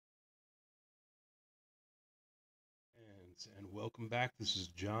and welcome back. This is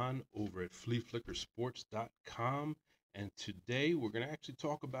John over at fleaflickersports.com, and today we're going to actually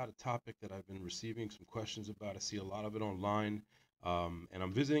talk about a topic that I've been receiving some questions about. I see a lot of it online, and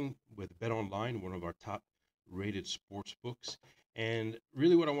I'm visiting with Bet Online, one of our top rated sports books. And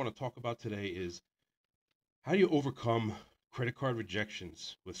really what I want to talk about today is how do you overcome credit card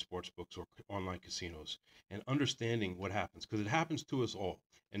rejections with sports books or online casinos, and understanding what happens, because it happens to us all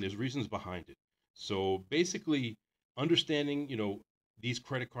and there's reasons behind it. So basically, understanding, these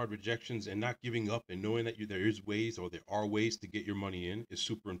credit card rejections and not giving up and knowing that there are ways to get your money in is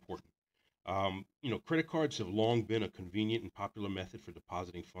super important. Credit cards have long been a convenient and popular method for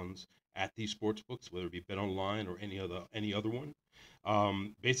depositing funds at these sports books, whether it be Bet Online or any other one.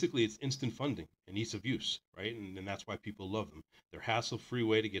 Basically, it's instant funding and ease of use, right? And that's why people love them. They're hassle-free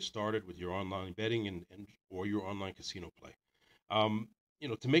way to get started with your online betting and or your online casino play.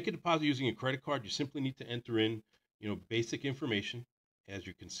 To make a deposit using a credit card, you simply need to enter in, basic information. As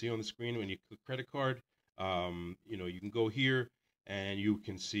you can see on the screen, when you click credit card, you can go here and you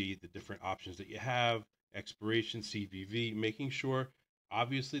can see the different options that you have, expiration, CVV, making sure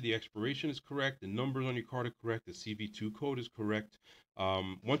obviously the expiration is correct, the numbers on your card are correct, the CV2 code is correct.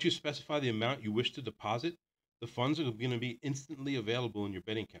 Once you specify the amount you wish to deposit, the funds are going to be instantly available in your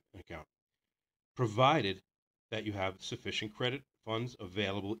betting account, provided that you have sufficient credit funds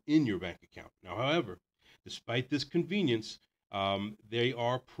available in your bank account. Now, however, despite this convenience, they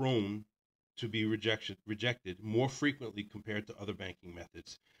are prone to be rejected more frequently compared to other banking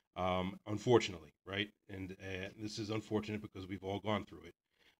methods, unfortunately, right? And this is unfortunate because we've all gone through it.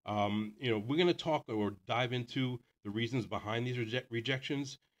 We're going to talk or dive into the reasons behind these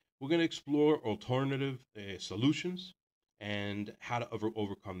rejections. We're going to explore alternative solutions and how to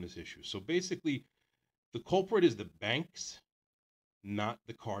overcome this issue. So basically, the culprit is the banks, not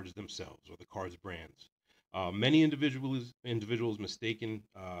the cards themselves or the cards brands. Many individuals mistaken,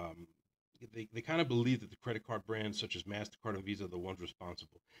 they kind of believe that the credit card brands such as MasterCard and Visa are the ones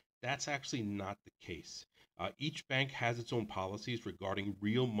responsible. That's actually not the case. Each bank has its own policies regarding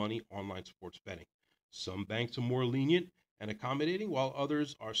real money online sports betting. Some banks are more lenient and accommodating, while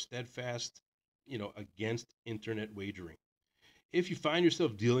others are steadfast, against internet wagering. If you find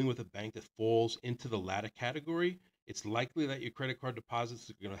yourself dealing with a bank that falls into the latter category, it's likely that your credit card deposits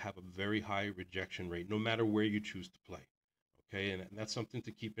are going to have a very high rejection rate, no matter where you choose to play. Okay, and that's something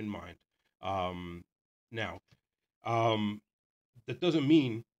to keep in mind. Now, um, that doesn't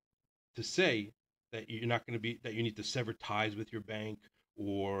mean to say that you're not going to be that you need to sever ties with your bank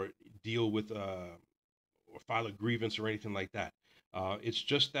or deal with or file a grievance or anything like that. It's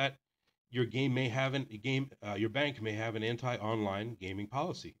just that your bank may have an anti-online gaming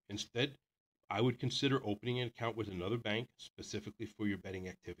policy. Instead, I would consider opening an account with another bank specifically for your betting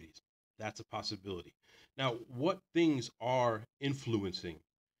activities. That's a possibility. Now, what things are influencing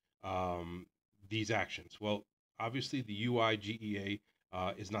um, these actions? Well, obviously, the UIGEA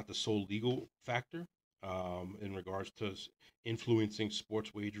is not the sole legal factor in regards to influencing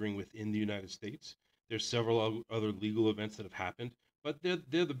sports wagering within the United States. There's several other legal events that have happened, but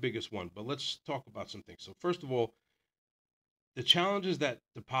they're the biggest one. But let's talk about some things. So first of all, the challenge is that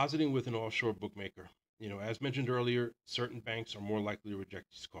depositing with an offshore bookmaker, as mentioned earlier, certain banks are more likely to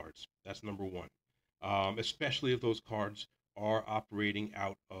reject these cards. That's number one, especially if those cards are operating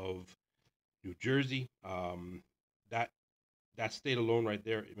out of New Jersey. That that state alone, right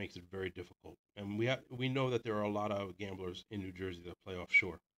there, it makes it very difficult. And we know that there are a lot of gamblers in New Jersey that play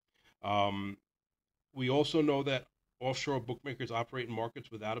offshore. Um, we also know that offshore bookmakers operate in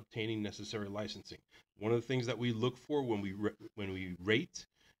markets without obtaining necessary licensing. One of the things that we look for when we rate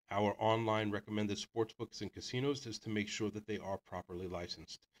our online recommended sports books and casinos is to make sure that they are properly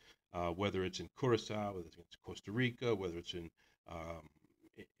licensed, whether it's in Curacao, whether it's in Costa Rica, whether it's um,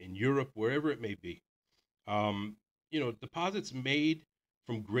 in Europe, wherever it may be. Deposits made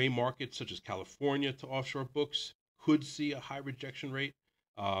from gray markets such as California to offshore books could see a high rejection rate.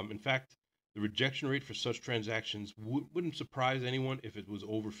 In fact, the rejection rate for such transactions wouldn't surprise anyone if it was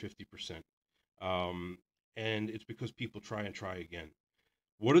over 50%. Um, and it's because people try and try again.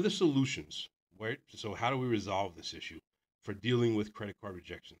 What are the solutions? Right? So, how do we resolve this issue for dealing with credit card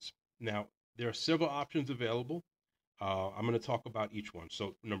rejections? Now, there are several options available. I'm going to talk about each one.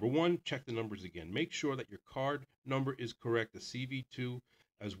 So number one, check the numbers again. Make sure that your card number is correct, the CV2,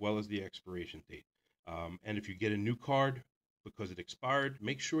 as well as the expiration date. And if you get a new card because it expired,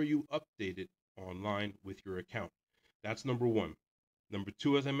 make sure you update it online with your account. That's number one. Number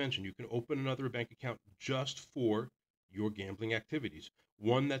two, as I mentioned, you can open another bank account just for your gambling activities.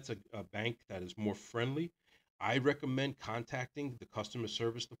 One that's a bank that is more friendly. I recommend contacting the customer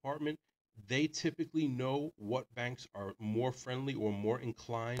service department they typically know what banks are more friendly or more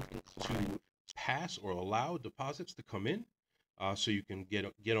inclined to pass or allow deposits to come in, so you can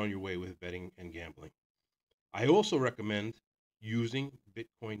get on your way with betting and gambling. I also recommend using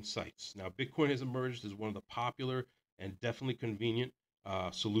Bitcoin sites. Now, Bitcoin has emerged as one of the popular and definitely convenient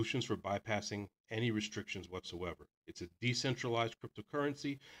solutions for bypassing any restrictions whatsoever. It's a decentralized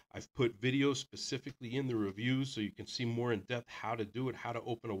cryptocurrency. I've put videos specifically in the reviews so you can see more in depth how to do it, how to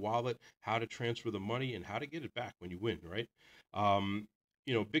open a wallet, how to transfer the money, and how to get it back when you win, right? Um,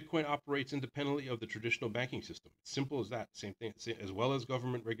 Bitcoin operates independently of the traditional banking system. Simple as that. Same thing, as well as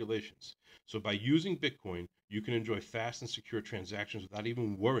government regulations. So by using Bitcoin, you can enjoy fast and secure transactions without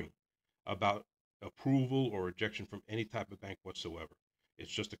even worrying about approval or rejection from any type of bank whatsoever.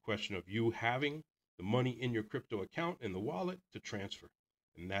 It's just a question of you having the money in your crypto account in the wallet to transfer.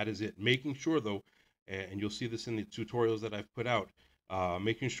 And that is it. Making sure, though, and you'll see this in the tutorials that I've put out,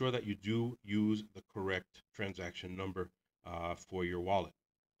 making sure that you do use the correct transaction number for your wallet.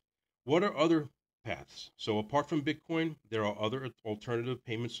 What are other paths? So apart from Bitcoin, there are other alternative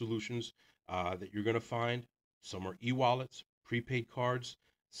payment solutions that you're going to find. Some are e-wallets, prepaid cards.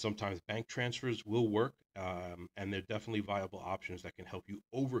 Sometimes bank transfers will work, and they're definitely viable options that can help you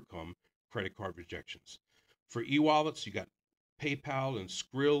overcome credit card rejections. For e-wallets, you got PayPal and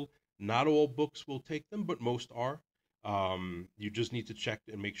Skrill. Not all books will take them, but most are. You just need to check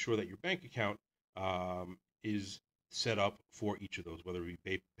and make sure that your bank account is set up for each of those, whether it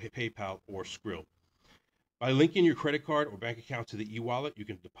be PayPal or Skrill. By linking your credit card or bank account to the e-wallet, you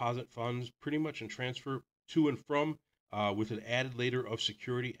can deposit funds pretty much and transfer to and from with an added layer of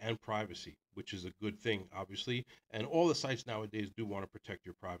security and privacy, which is a good thing, obviously. And all the sites nowadays do want to protect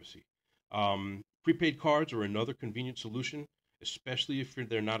your privacy. Prepaid cards are another convenient solution, especially if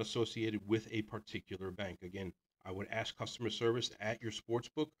they're not associated with a particular bank. Again, I would ask customer service at your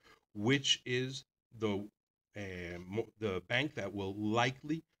sportsbook which is the the bank that will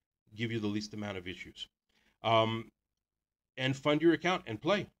likely give you the least amount of issues. Um, and fund your account and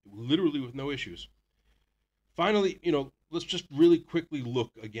play literally with no issues. Finally, let's just really quickly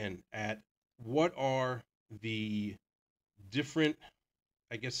look again at what are the different,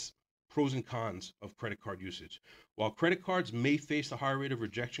 I guess, pros and cons of credit card usage. While credit cards may face a higher rate of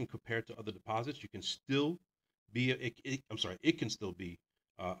rejection compared to other deposits, you can still be, it can still be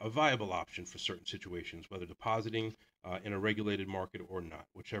a viable option for certain situations, whether depositing in a regulated market or not,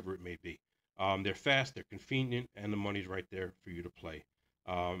 whichever it may be. They're fast, they're convenient, and the money's right there for you to play.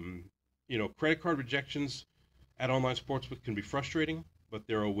 Um, Credit card rejections at online sportsbook can be frustrating, but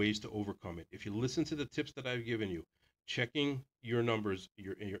there are ways to overcome it. If you listen to the tips that I've given you, checking your numbers,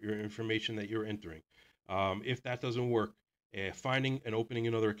 your information that you're entering. If that doesn't work, finding and opening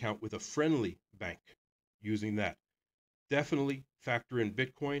another account with a friendly bank, using that. Definitely factor in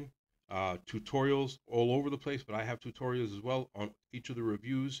Bitcoin. Tutorials all over the place, but I have tutorials as well on each of the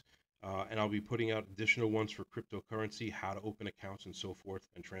reviews, and I'll be putting out additional ones for cryptocurrency, how to open accounts and so forth,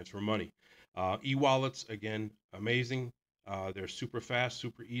 and transfer money. E-wallets, again, amazing. They're super fast,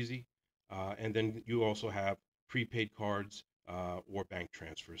 super easy. And then you also have prepaid cards or bank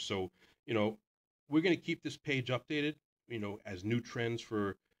transfers. So, you know, we're going to keep this page updated, as new trends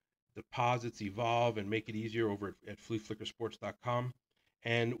for deposits evolve and make it easier over at fleaflickersports.com.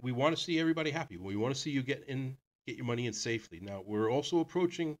 And we want to see everybody happy. We want to see you get your money in safely. Now, we're also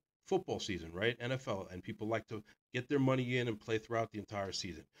approaching football season, right? NFL, and people like to get their money in and play throughout the entire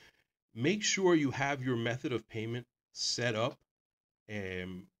season. Make sure you have your method of payment set up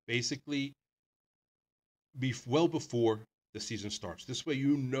and basically well before the season starts. This way,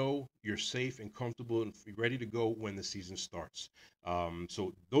 you're safe and comfortable and ready to go when the season starts.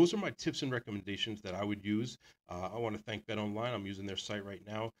 So those are my tips and recommendations that I would use. I want to thank Bet Online. I'm using their site right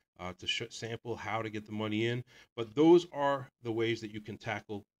now to sample how to get the money in. But those are the ways that you can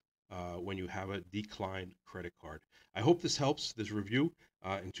tackle when you have a declined credit card. I hope this helps, this review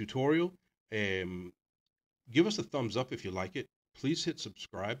and tutorial. Um, Give us a thumbs up if you like it. Please hit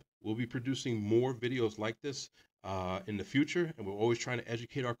subscribe. We'll be producing more videos like this in the future, and we're always trying to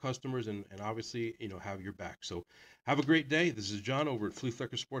educate our customers and obviously, have your back. So have a great day. This is John over at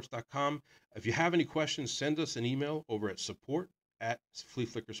fleaflickersports.com. If you have any questions, send us an email over at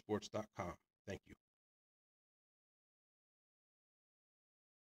support@fleaflickersports.com. Thank you.